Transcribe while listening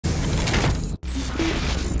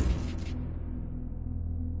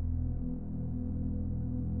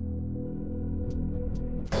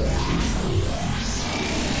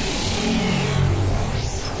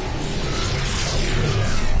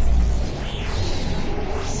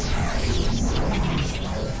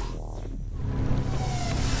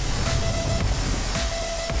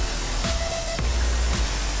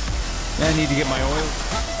I need to get my oil.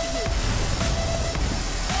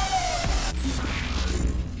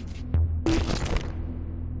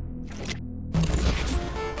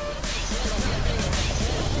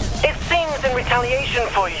 It seems in retaliation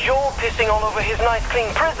for your pissing all over his nice clean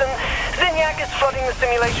prison, Zinyak is flooding the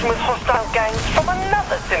simulation with hostile gangs from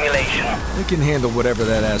another simulation. I can handle whatever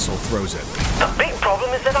that asshole throws at me. The big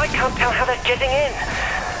problem is that I can't tell how they're getting in.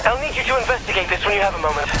 I'll need you to investigate this when you have a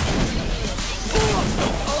moment.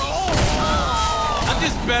 I'm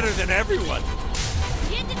just better than everyone.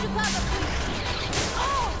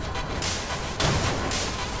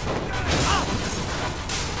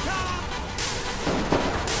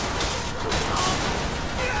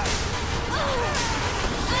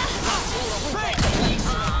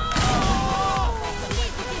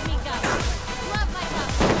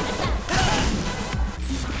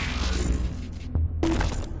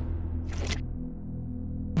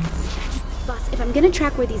 If I'm gonna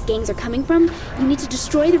track where these gangs are coming from, you need to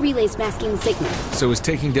destroy the relays masking the signal. So is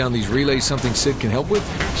taking down these relays something Sid can help with?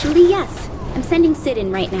 Actually, yes. I'm sending Sid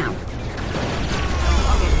in right now.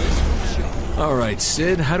 Alright,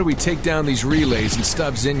 Sid, how do we take down these relays and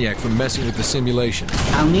stop Zinyak from messing with the simulation?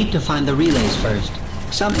 I'll need to find the relays first.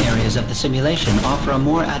 Some areas of the simulation offer a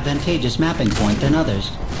more advantageous mapping point than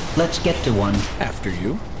others. Let's get to one. After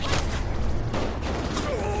you.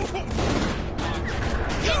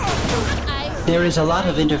 There is a lot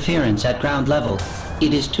of interference at ground level.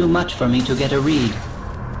 It is too much for me to get a read.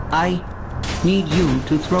 I need you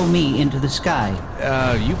to throw me into the sky.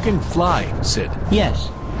 You can fly, Sid. Yes,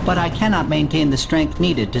 but I cannot maintain the strength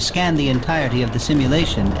needed to scan the entirety of the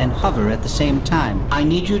simulation and hover at the same time. I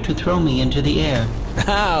need you to throw me into the air.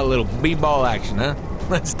 Ah, a little b-ball action, huh?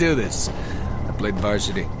 Let's do this. I played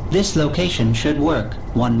varsity. This location should work.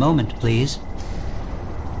 One moment, please.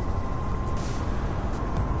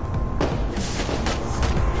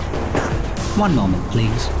 One moment,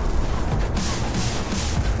 please.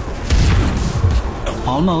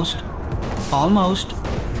 Almost. Almost.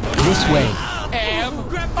 This way.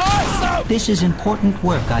 Awesome! This is important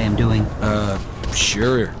work I am doing.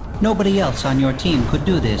 Sure. Nobody else on your team could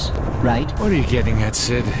do this, right? What are you getting at,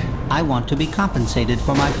 Sid? I want to be compensated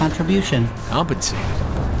for my contribution. Compensated?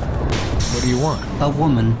 What do you want? A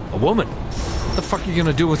woman. A woman? What the fuck are you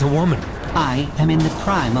gonna do with a woman? I am in the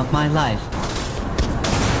prime of my life.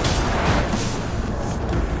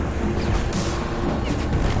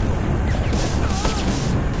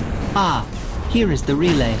 Ah, here is the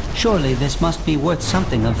relay. Surely this must be worth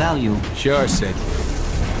something of value. Sure, Sid.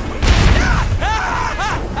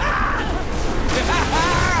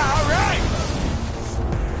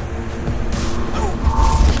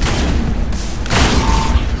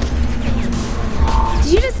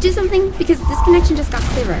 Did you just do something? Because this connection just got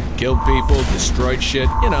clearer. Killed people, destroyed shit,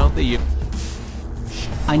 you know, the...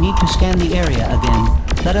 I need to scan the area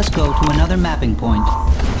again. Let us go to another mapping point.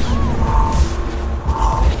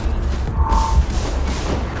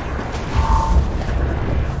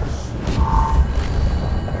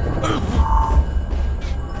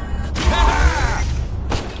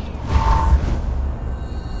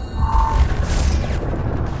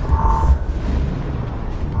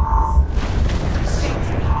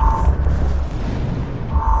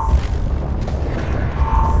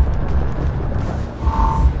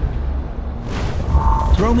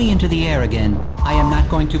 Throw me into the air again. I am not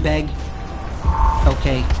going to beg.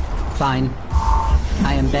 Okay, fine.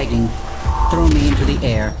 I am begging. Throw me into the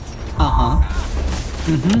air. Uh-huh.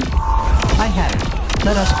 I have it.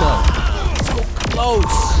 Let us go. So close!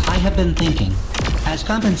 I have been thinking. As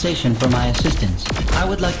compensation for my assistance, I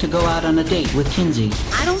would like to go out on a date with Kinsey.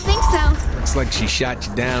 I don't think so. Looks like she shot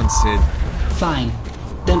you down, Sid. Fine.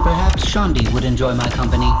 Then perhaps Shondi would enjoy my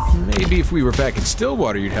company. Maybe if we were back in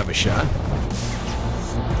Stillwater, you'd have a shot.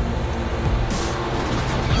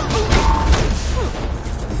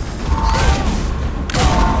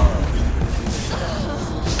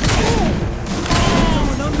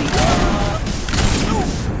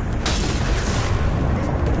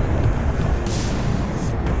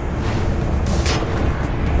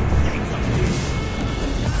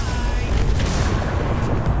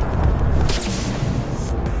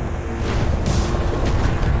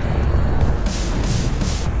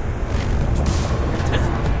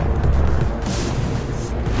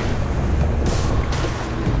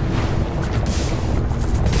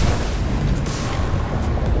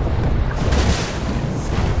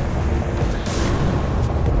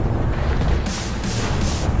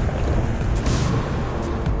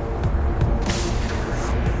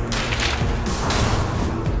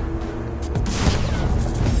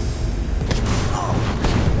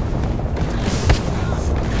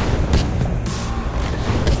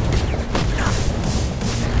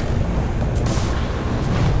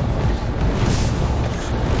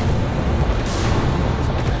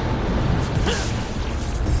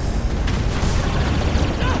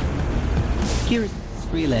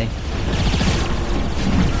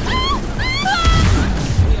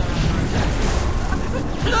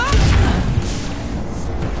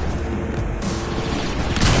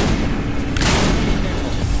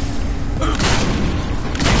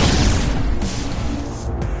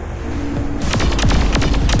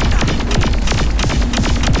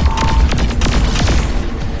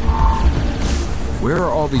 Where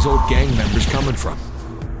are all these old gang members coming from?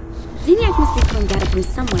 Zinyak must be pulling data from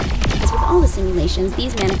somewhere. As with all the simulations,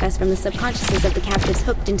 these manifest from the subconsciouses of the captives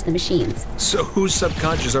hooked into the machines. So whose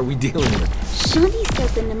subconscious are we dealing with? Shanti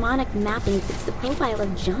says the mnemonic mapping fits the profile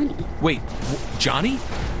of Johnny. Wait, Johnny?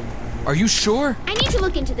 Are you sure? I need to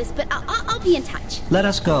look into this, but I'll be in touch. Let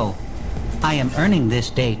us go. I am earning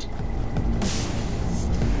this date.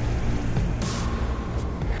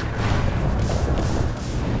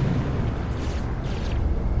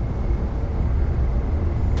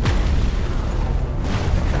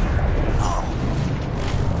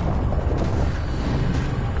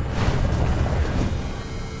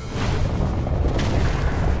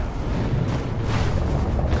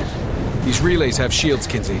 These relays have shields,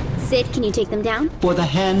 Kinsey. Sid, can you take them down? For the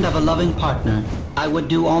hand of a loving partner, I would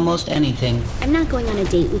do almost anything. I'm not going on a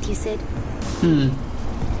date with you, Sid.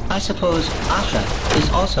 I suppose Asha is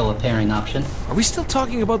also a pairing option. Are we still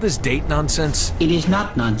talking about this date nonsense? It is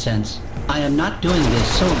not nonsense. I am not doing this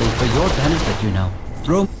solely for your benefit, you know.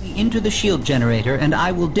 Throw me into the shield generator and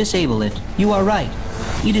I will disable it. You are right.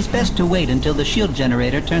 It is best to wait until the shield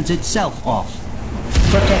generator turns itself off.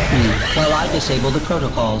 Protect me while I disable the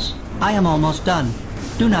protocols. I am almost done.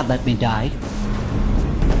 Do not let me die.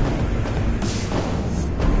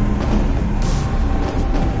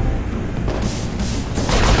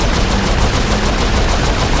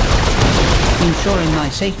 Ensuring my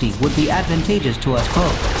safety would be advantageous to us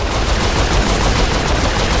both.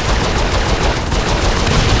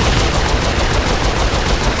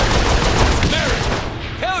 Mary!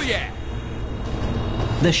 Hell yeah!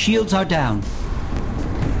 The shields are down.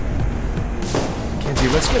 Kinsey,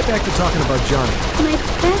 let's get back to talking about Johnny. My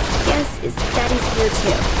best guess is that he's here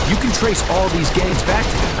too. You can trace all these gangs back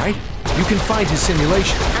to him, right? You can find his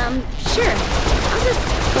simulation. Sure. I'll just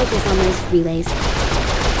focus on those relays.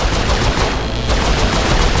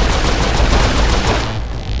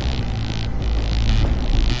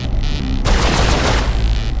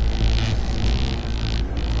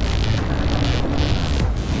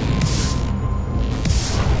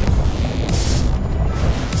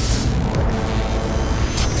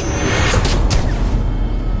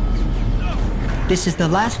 This is the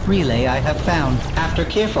last relay I have found. After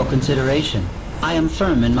careful consideration, I am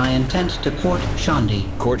firm in my intent to court Shandi.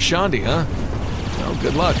 Court Shandi, huh? Well,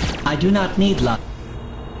 good luck. I do not need luck.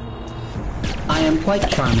 I am quite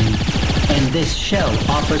charming, and this shell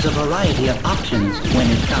offers a variety of options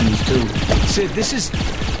when it comes to... Sid, this is...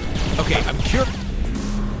 Okay, I'm curious.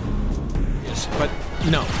 Yes, but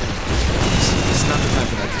no. This is not the time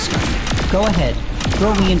for that discussion. Go ahead.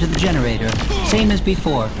 Throw me into the generator. Same as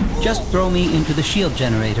before. Just throw me into the shield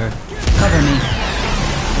generator. Cover me.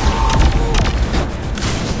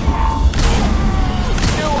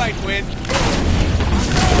 Knew I'd win.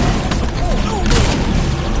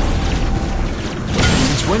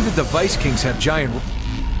 Since when did the Vice Kings have giant...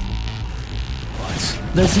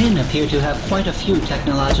 The Zin appear to have quite a few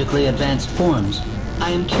technologically advanced forms. I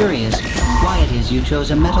am curious why it is you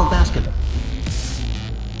chose a metal basket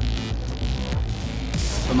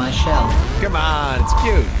for my shell. Come on, it's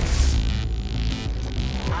cute.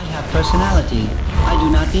 I have personality. I do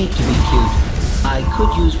not need to be cute. I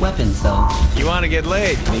could use weapons, though. You want to get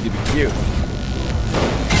laid, you need to be cute.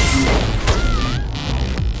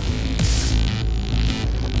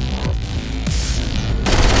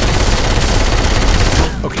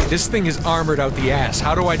 Okay, this thing is armored out the ass.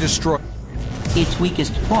 How do I destroy... Its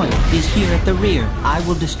weakest point is here at the rear. I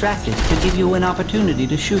will distract it to give you an opportunity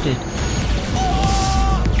to shoot it.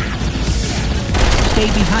 Stay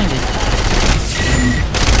behind it.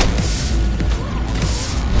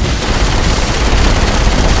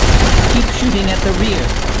 Keep shooting at the rear.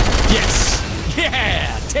 Yes!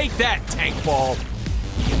 Yeah! Take that, tank ball!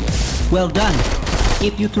 Well done.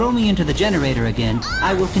 If you throw me into the generator again,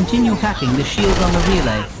 I will continue hacking the shield on the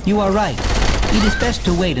relay. You are right. It is best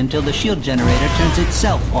to wait until the shield generator turns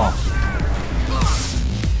itself off.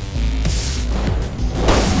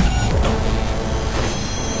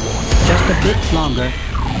 Just a bit longer.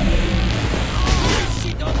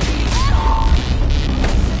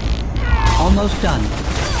 Almost done.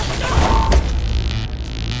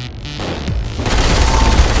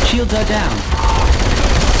 Shields are down.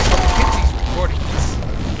 Kinsey's recording this.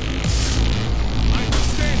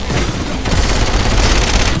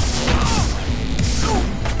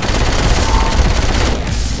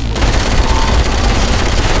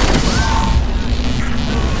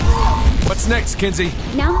 What's next, Kinsey?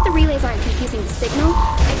 Now that the relays aren't confusing the signal,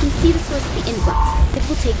 I can see the source of the influx. Sid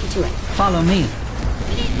will take you to it. Follow me.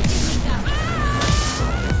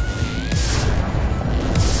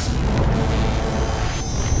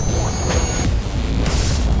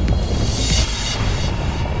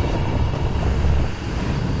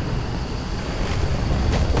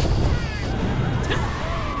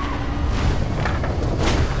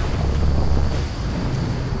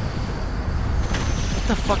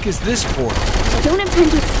 fuck is this portal? I don't have time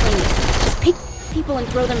to explain this. Just pick people and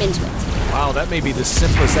throw them into it. Wow, that may be the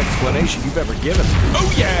simplest explanation you've ever given.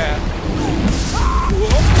 Oh yeah!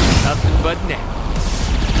 Nothing but net.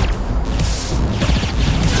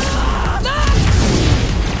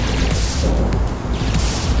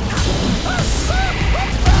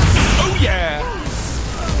 Oh yeah!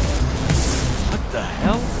 What the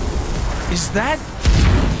hell? Is that...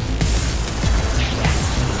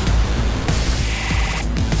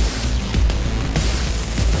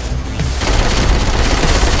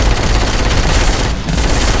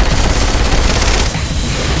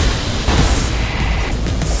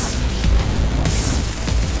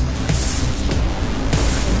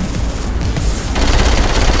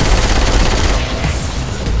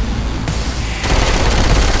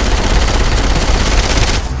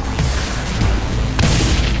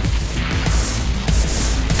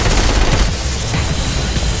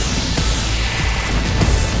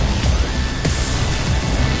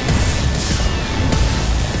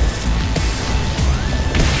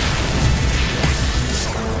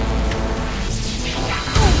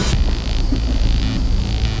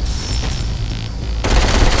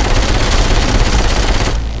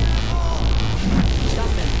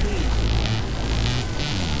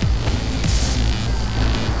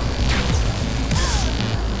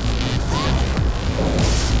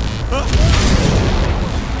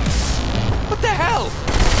 What the hell?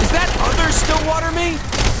 Is that other Stillwater me?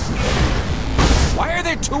 Why are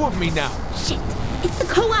there two of me now? Shit! It's the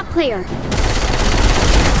co-op player!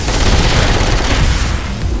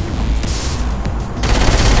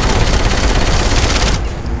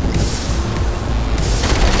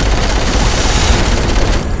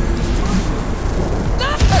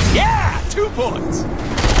 Yeah! 2 points!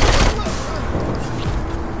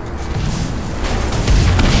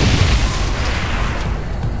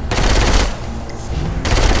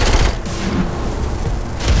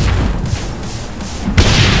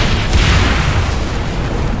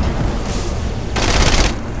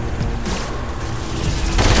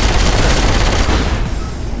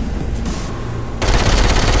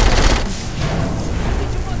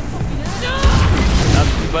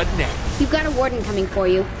 Nothing but net. You've got a warden coming for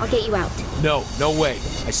you. I'll get you out. No, no way.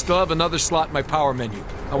 I still have another slot in my power menu.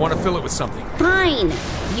 I want to fill it with something. Fine!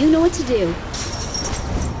 You know what to do.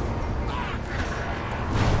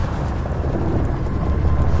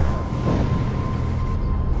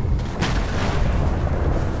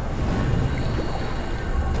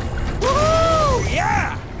 Woo!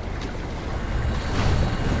 Yeah!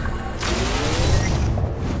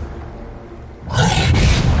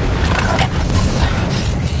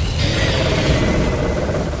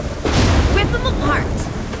 Rip them apart!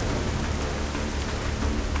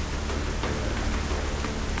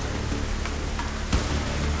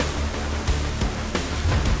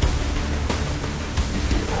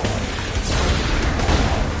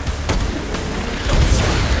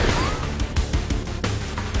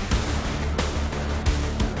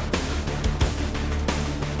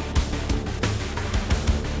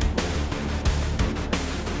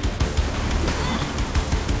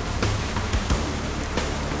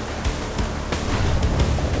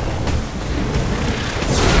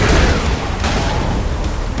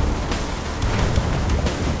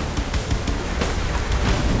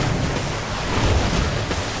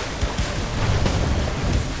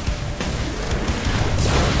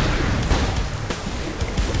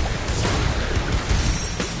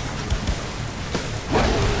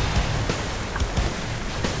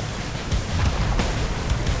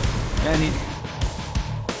 I need...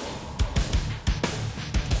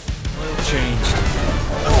 oil changed.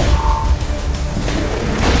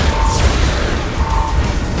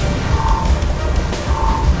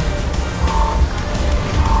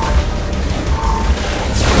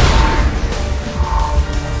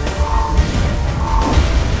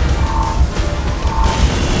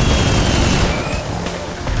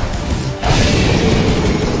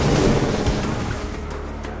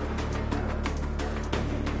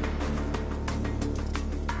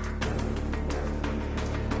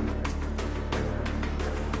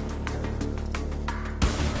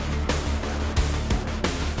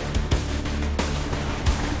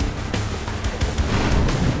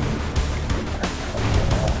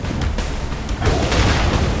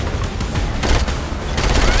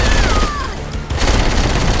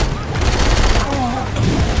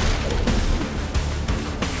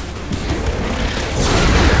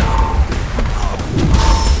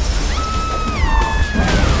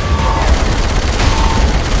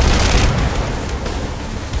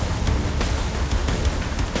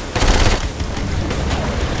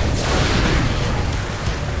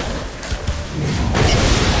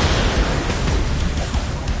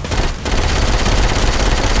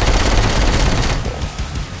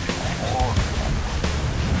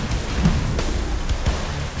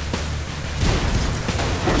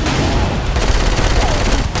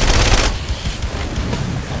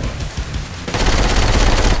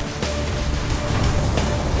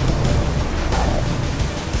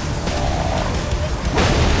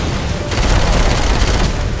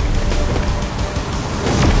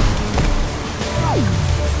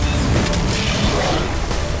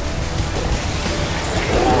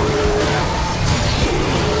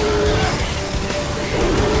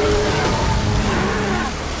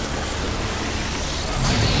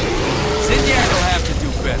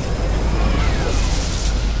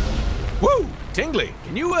 Tingley,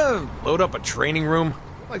 can you, load up a training room?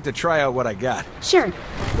 I'd like to try out what I got. Sure.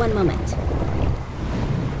 One moment.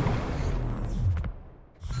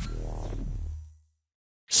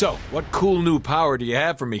 So, what cool new power do you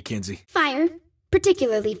have for me, Kinsey? Fire.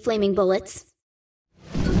 Particularly flaming bullets.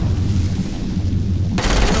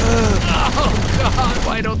 Oh, God,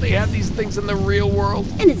 why don't they have these things in the real world?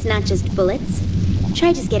 And it's not just bullets.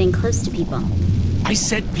 Try just getting close to people. I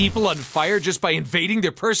set people on fire just by invading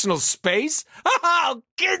their personal space? Oh,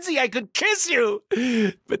 Kinsey, I could kiss you!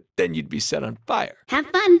 But then you'd be set on fire. Have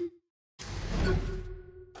fun.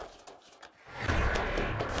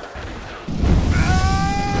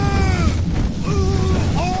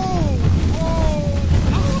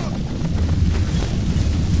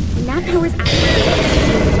 When that power's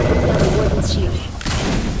activated, on the warden's shield.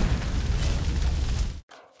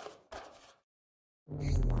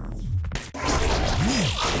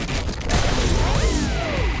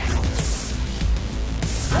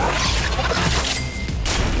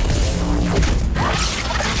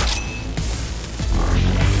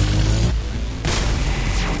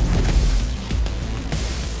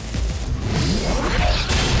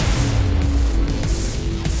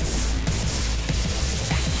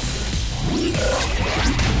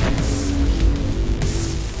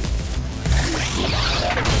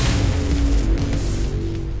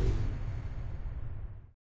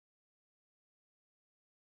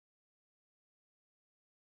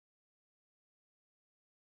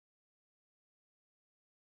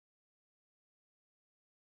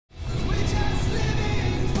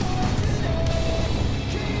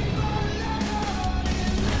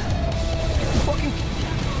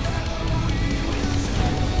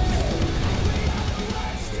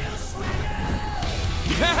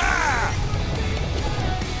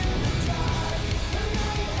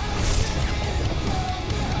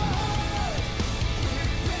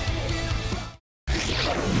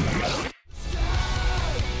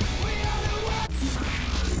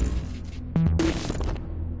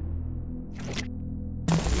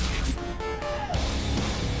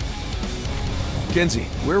 Kinsey,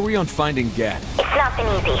 where are we on finding Gat? It's not been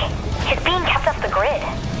easy. He's being kept off the grid.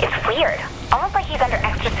 It's weird. Almost like he's under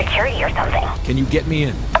extra security or something. Can you get me in?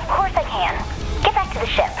 Of course I can. Get back to the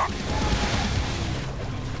ship.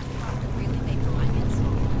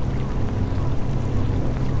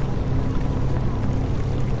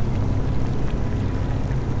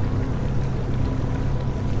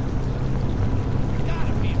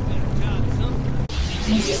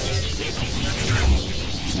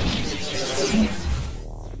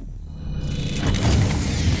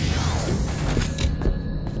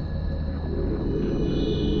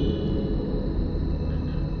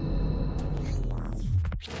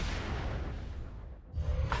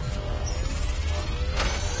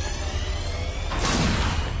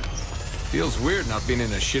 Feels weird not being in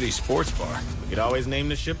a shitty sports bar. We could always name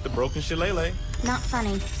the ship the Broken Shillelagh. Not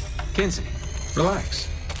funny. Kinsey, relax.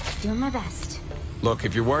 Doing my best. Look,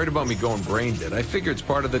 if you're worried about me going brain dead, I figure it's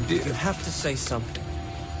part of the deal. You have to say something.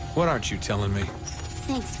 What aren't you telling me?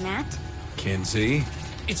 Thanks, Matt. Kinsey?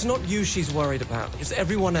 It's not you she's worried about. It's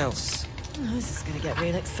everyone else. Oh, this is gonna get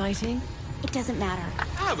real exciting. It doesn't matter. I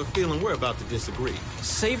have a feeling we're about to disagree.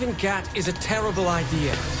 Saving Gat is a terrible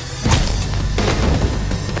idea.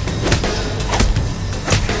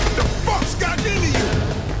 The fuck's got into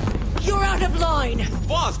you? You're out of line!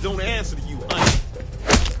 Boss don't answer to you, honey.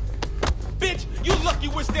 Bitch, you lucky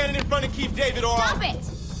we're standing in front of Keith David or... Stop it!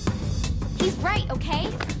 He's right, okay?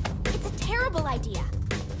 It's a terrible idea.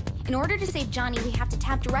 In order to save Johnny, we have to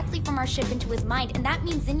tap directly from our ship into his mind, and that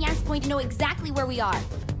means Zinyak's going to know exactly where we are.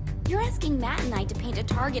 You're asking Matt and I to paint a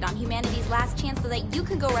target on humanity's last chance so that you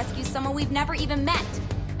can go rescue someone we've never even met.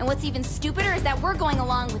 And what's even stupider is that we're going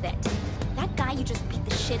along with it. That guy you just beat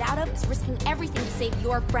the shit out of is risking everything to save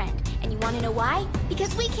your friend. And you want to know why?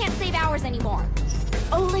 Because we can't save ours anymore.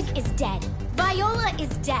 Oleg is dead. Viola is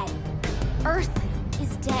dead. Earth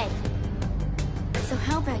is dead. So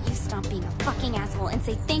how about you stop being a fucking asshole and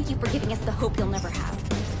say thank you for giving us the hope you'll never have?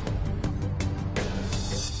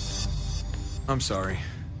 I'm sorry.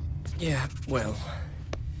 Yeah, well...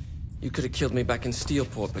 You could have killed me back in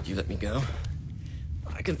Steelport, but you let me go.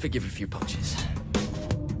 I can forgive a few punches.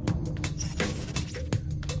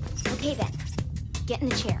 Okay then. Get in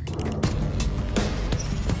the chair.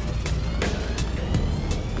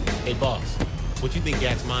 Hey, boss. What you think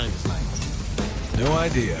Gat's mind is like? No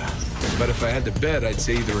idea. But if I had to bet, I'd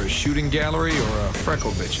say either a shooting gallery or a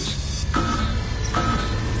freckle bitches.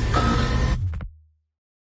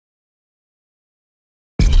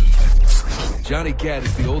 Johnny Gat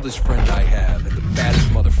is the oldest friend I have and the baddest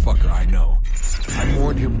motherfucker I know. I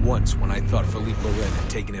mourned him once when I thought Philippe Loren had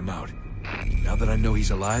taken him out. Now that I know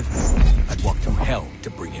he's alive, I'd walk through hell to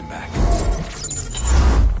bring him back.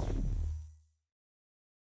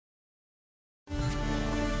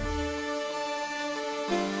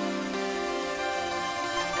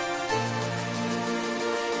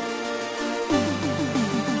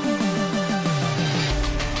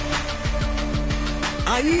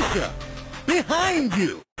 Aisha! Behind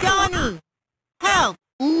you! Johnny! Help!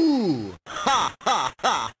 Ooh! Ha ha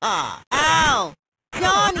ha ha! Ow!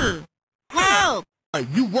 Johnny! Help!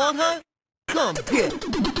 You want her? Come get it!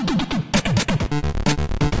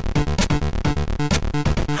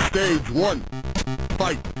 Stage 1.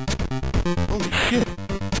 Fight! Holy shit!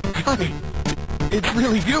 Johnny! It's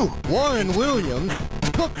really you! Warren Williams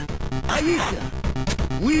took Aisha!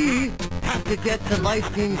 We have to get to Vice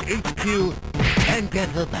King's HQ and get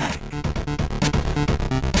her back.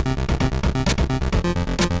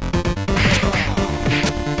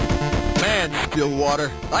 Man,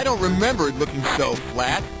 Stillwater, I don't remember it looking so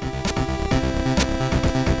flat.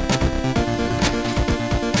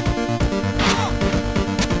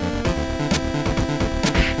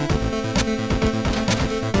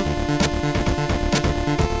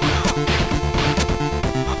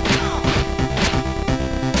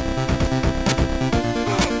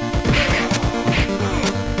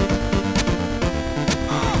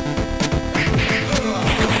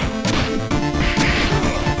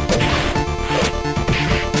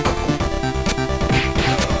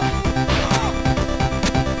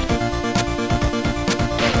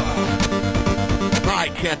 I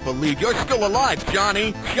can't believe you're still alive,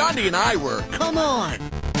 Johnny. Johnny and I were. Come on!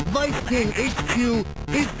 Vice King HQ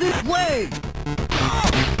is this way!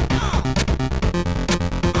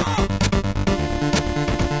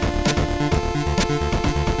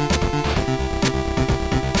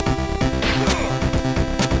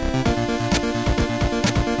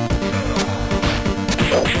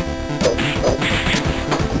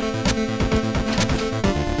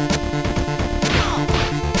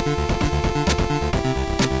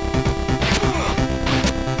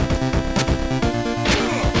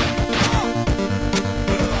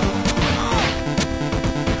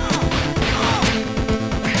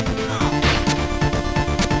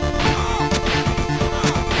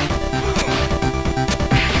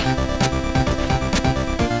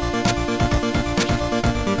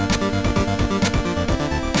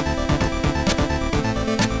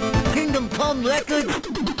 Records,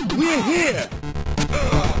 we're here!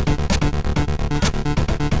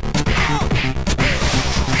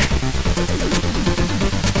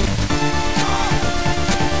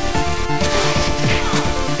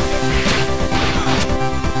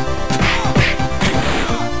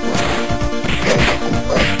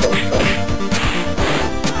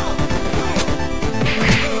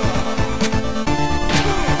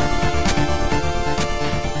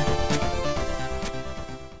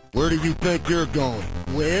 Where do you think you're going?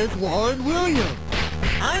 Where's Warren Williams?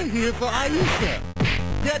 I'm here for Aisha.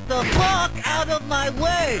 Get the fuck out of my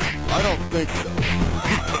way! I don't think so.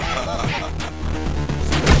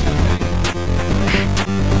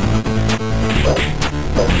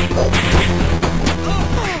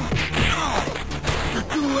 You're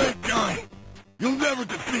too late, Johnny. You'll never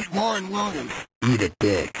defeat Warren Williams. Eat a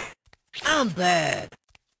dick. I'm bad.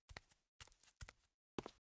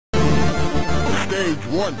 Stage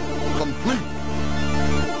 1, complete.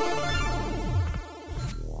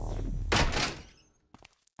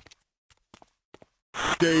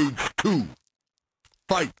 Stage 2,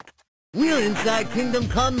 fight. We're inside Kingdom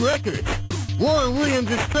Come Records. Warren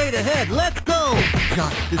Williams is straight ahead. Let's go!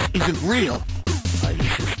 God, this isn't real.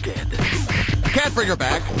 Aisha's dead. Can't bring her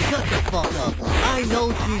back. Shut the fuck up. I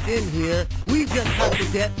know she's in here. We just have to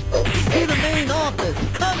get to the main office.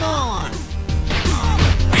 Come on!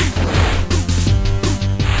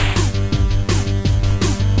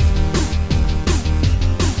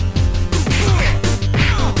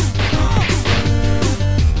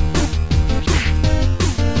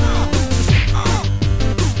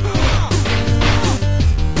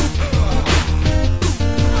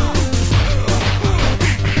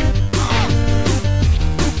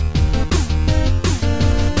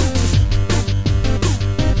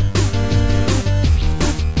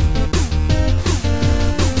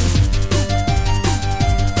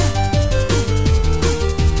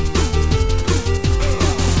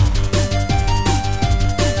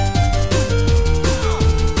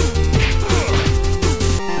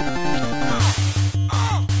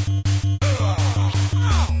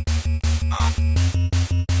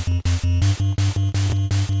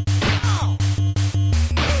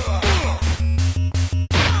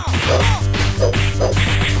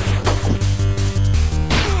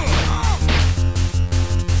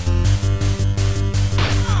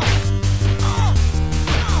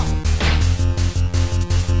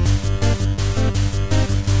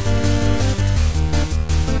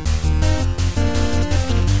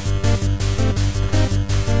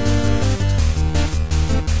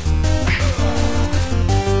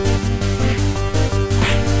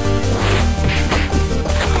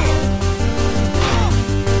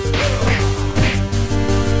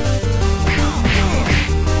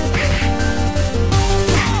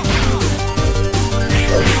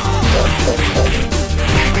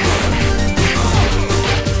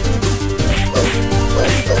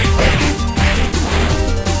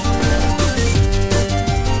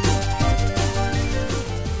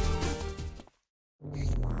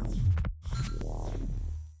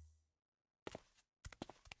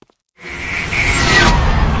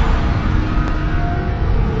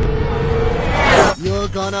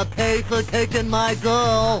 gotta pay for taking my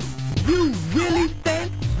girl. You really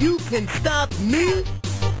think you can stop me?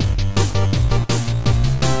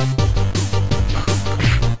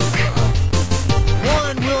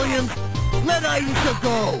 Warren Williams, let Aisha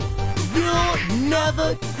go. You'll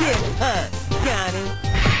never get her, Johnny.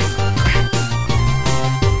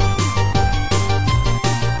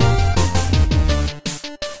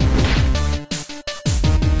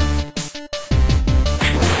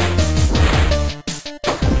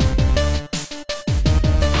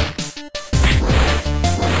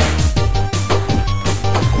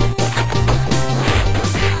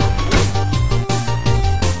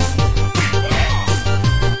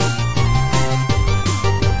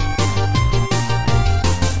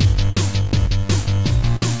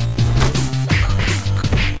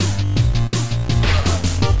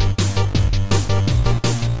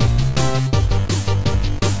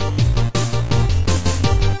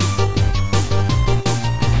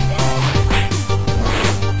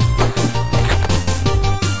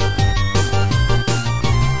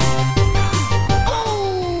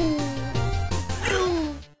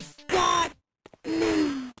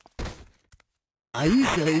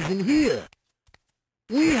 Aisha isn't here.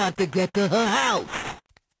 We have to get to her house.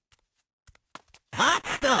 Hot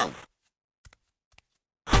stuff.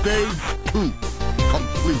 Stage 2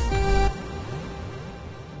 complete.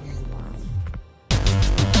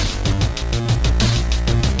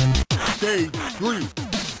 Stage 3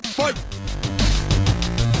 fight.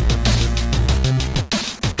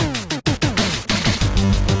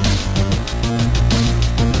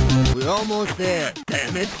 We're almost there,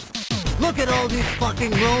 damn it. Look at all these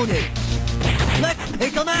fucking Ronin. Let's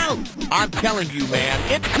take them out. I'm telling you, man,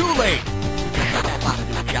 it's too late.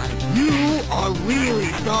 You are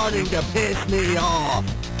really starting to piss me off.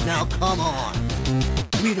 Now come on.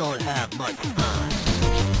 We don't have much time.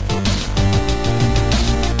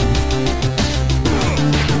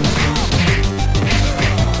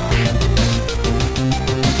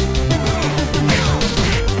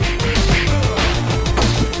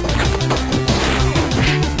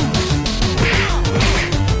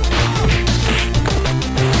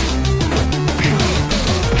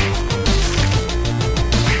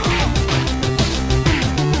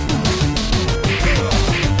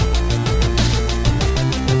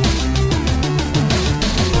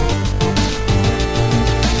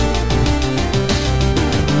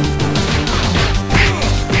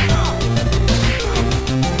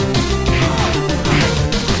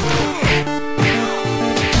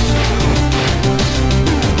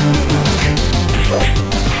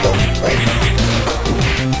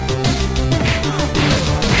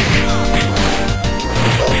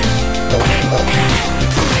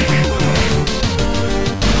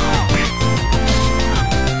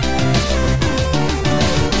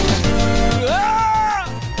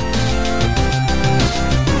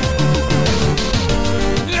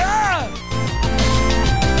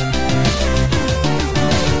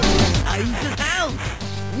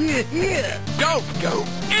 Don't go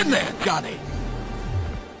in there, Johnny.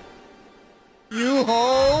 You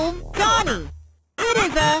home? Johnny, it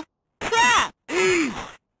is a trap.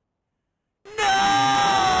 No!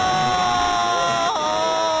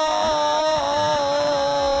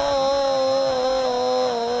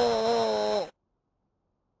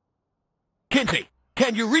 Kinsey,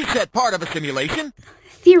 can you reset part of a simulation?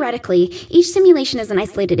 Theoretically, each simulation is an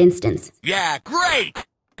isolated instance. Yeah, great!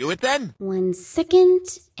 Do it then. 1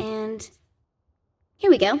 second, and here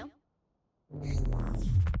we go.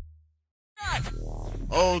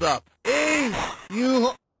 Hold up. Hey,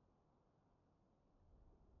 you...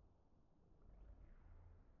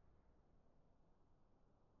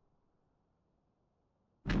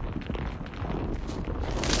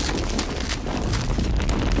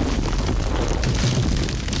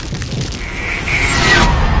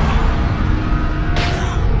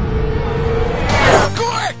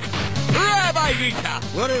 Quick! Grab Aisha!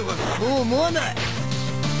 What it was full moon night.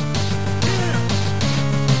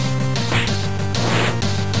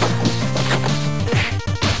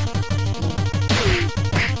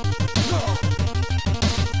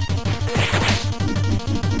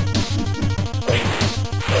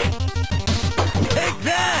 Take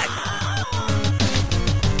that!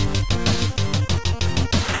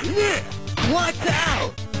 Yeah, watch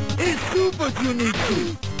out! It's Super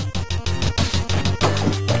Junichi!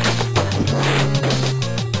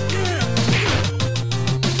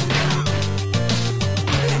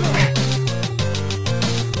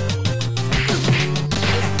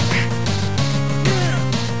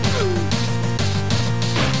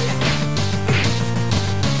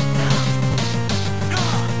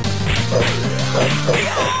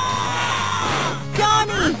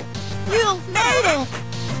 Johnny,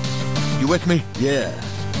 with me? Yeah,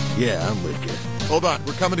 I'm with you. Hold on,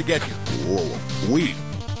 we're coming to get you. Whoa. We?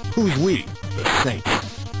 Who's we? The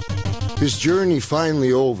Saints. His journey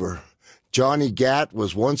finally over. Johnny Gat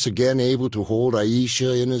was once again able to hold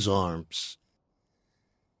Aisha in his arms.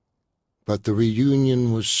 But the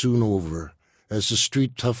reunion was soon over, as the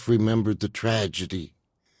street tough remembered the tragedy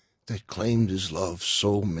that claimed his love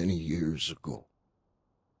so many years ago.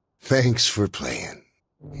 Thanks for playing.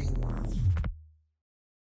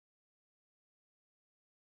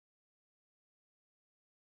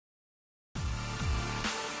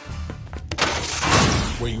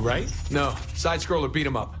 Were you right? No, side-scroller beat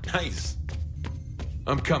him up. Nice.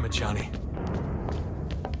 I'm coming, Johnny.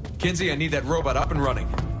 Kinsey, I need that robot up and running.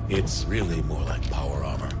 It's really more like power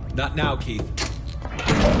armor. Not now, Keith.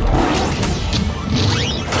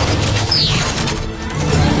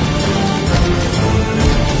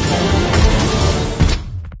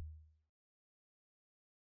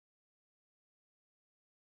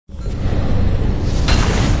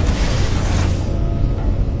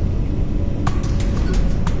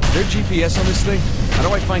 Is there GPS on this thing? How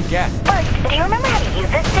do I find Gat? Bert, do you remember how to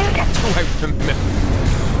use this suit? Do I remember?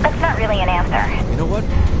 That's not really an answer. You know what?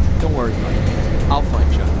 Don't worry about it. I'll find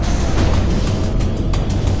Johnny.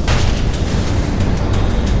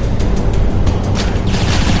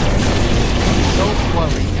 Don't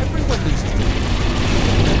worry. Everyone loses.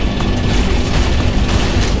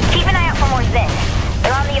 Keep an eye out for more Zin.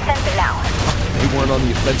 They're on the offensive now. They weren't on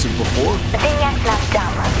the offensive before? Zinyak's not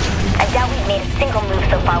dumb. I doubt we've made a single move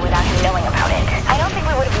so far without him knowing about it. I don't think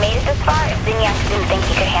we would have made it this far if Zinyak didn't think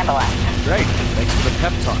he could handle us. Great. Thanks for the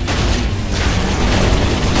pep talk.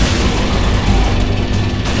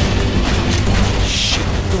 Shit,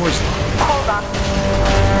 the door's locked. Hold on.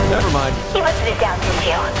 Never mind. You busted it down, didn't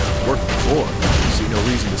you? Worked before. See no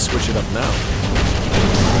reason to switch it up now.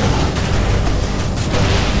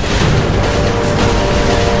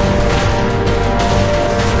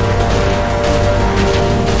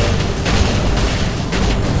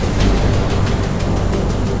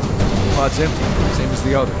 Pod's empty, same as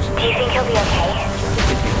the others. Do you think he'll be okay? I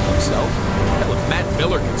think he'll himself. Hell, if Matt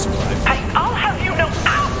Miller can survive. I'll have you know.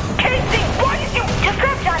 Ow! Casey, why did you... Just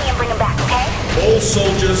grab Johnny and bring him back, okay? All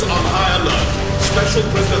soldiers on high alert. Special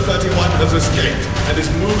Prisoner 31 has escaped and is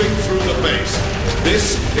moving through the base.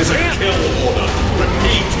 This is a kill order.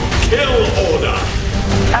 Repeat, kill order.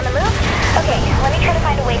 On the move? Okay, let me try to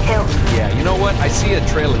find a way to... Yeah, you know what? I see a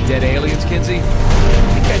trail of dead aliens, Kinsey.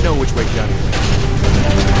 I think I know which way Johnny went.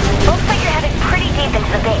 Looks like you're headed pretty deep into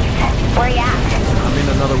the base. Where are you at? I'm in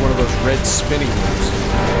another one of those red spinning rooms.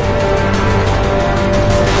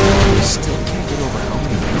 I still can't get over how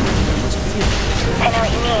many people there must be in there. I know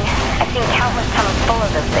what you mean. I've seen countless tunnels full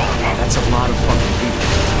of those things. That's a lot of fucking people.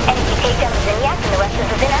 And if you take down the Zinyak and the rest of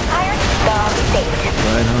the Zin Empire, they'll all be saved.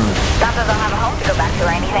 Right on. Not that they'll have a home to go back to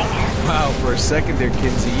or anything. Wow, for a second there,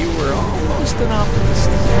 Kinsey, you were almost an optimist.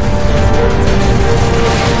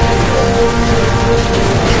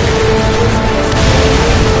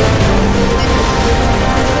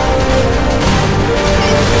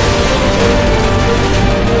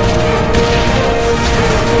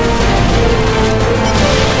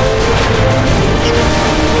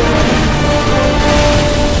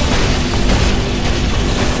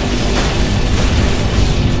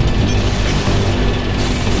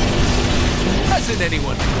 Hasn't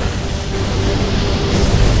anyone?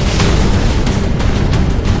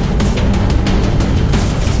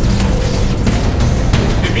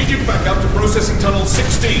 Immediate backup to processing tunnel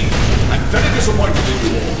 16. I'm very disappointed in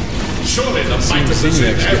you all. Surely the might of the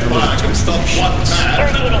Zin Empire can stop one man.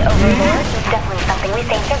 Irritating overlords is definitely something we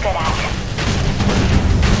think they're good at.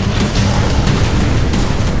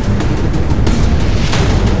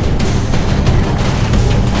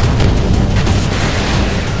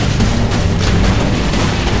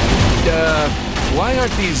 Why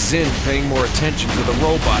aren't these Zin paying more attention to the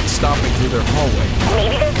robots stopping through their hallway?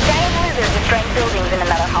 Maybe there's giant lizards destroying buildings in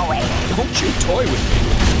another hallway. Don't you toy with me.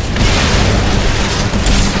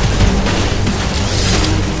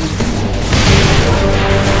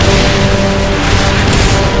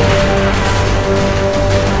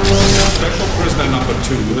 Special prisoner number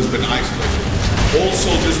 2 has been isolated. All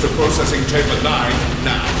soldiers to processing chamber 9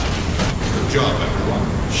 now. Good job, everyone.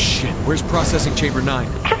 Shit, where's processing chamber 9?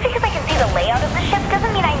 Just because I can see the layout of the ship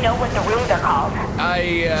doesn't mean I know what the rooms are called.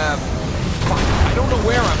 Fuck, I don't know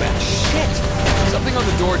where I'm at. Shit! Something on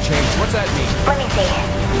the door changed. What's that mean? Let me see.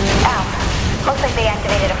 Oh, looks like they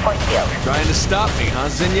activated a force field. Trying to stop me, huh,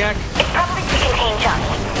 Zinyak? It's probably to contain Johnny.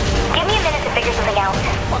 Give me a minute to figure something out.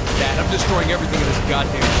 Fuck that, I'm destroying everything in this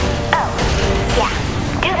goddamn room. Oh, yeah.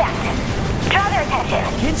 Do that. Draw their attention.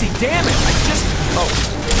 Kinsey, damn it! I just... Oh,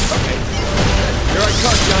 okay. Here I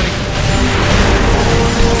come, Johnny.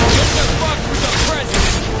 Get the fuck with the present.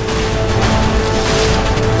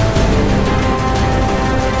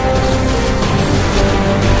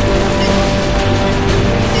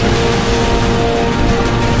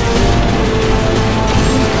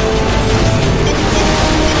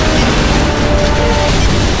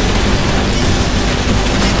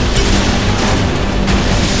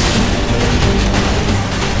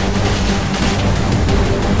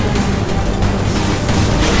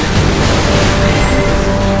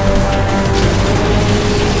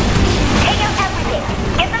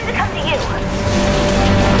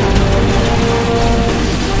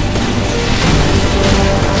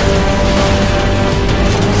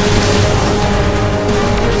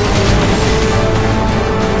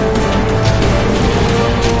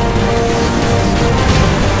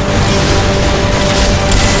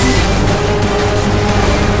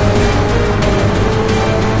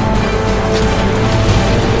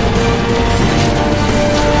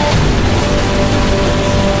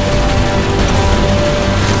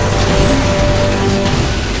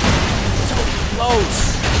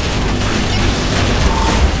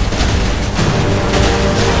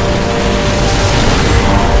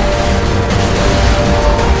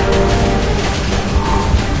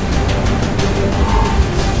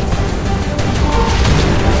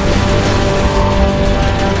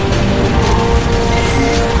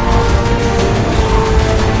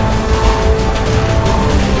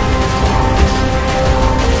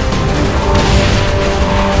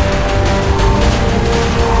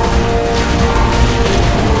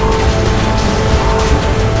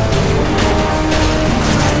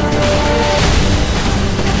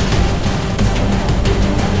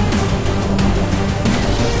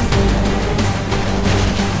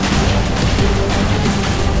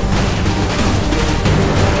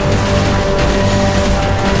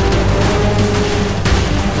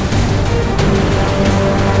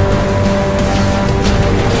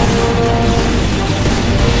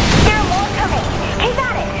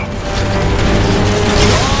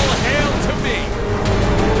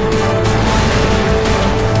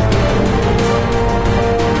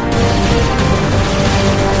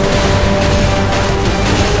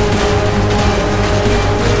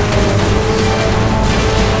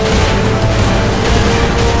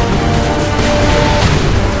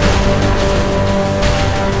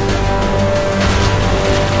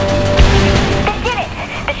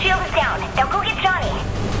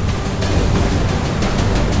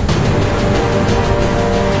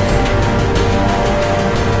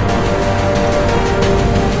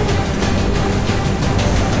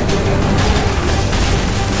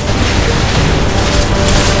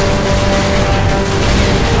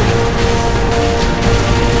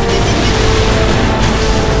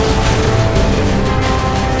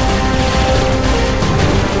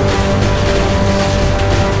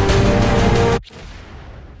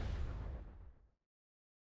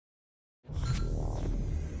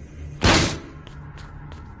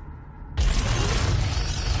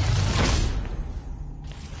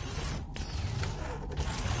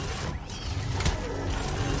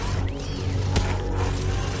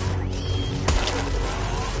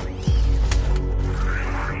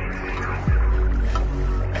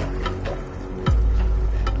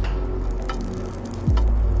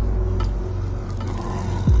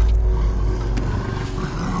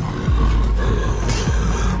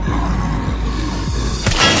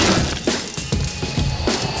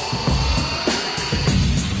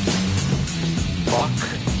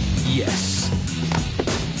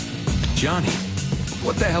 Johnny,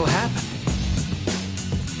 what the hell happened?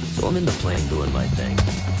 So I'm in the plane doing my thing.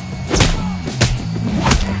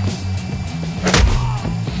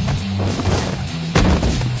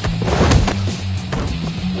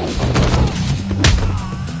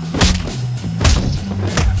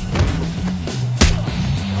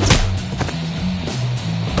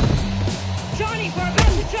 Johnny, we're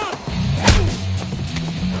about to jump!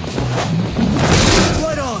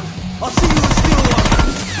 Right on! I'll see you in Stillwater!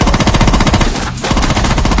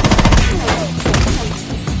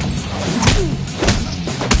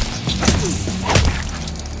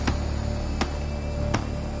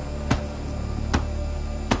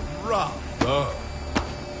 Rather.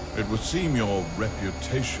 It would seem your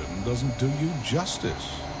reputation doesn't do you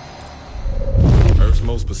justice. Earth's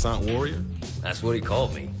most passant warrior? That's what he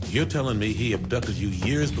called me. You're telling me he abducted you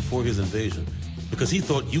years before his invasion because he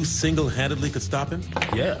thought you single-handedly could stop him?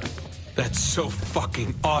 Yeah. That's so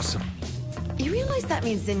fucking awesome. You realize that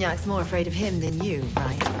means Zinyak's more afraid of him than you,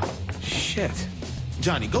 right? Shit.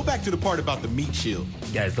 Johnny, go back to the part about the meat shield.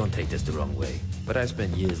 Guys, don't take this the wrong way, but I've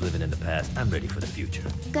spent years living in the past. I'm ready for the future.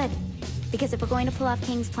 Good. Because if we're going to pull off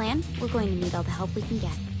King's plan, we're going to need all the help we can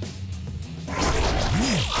get.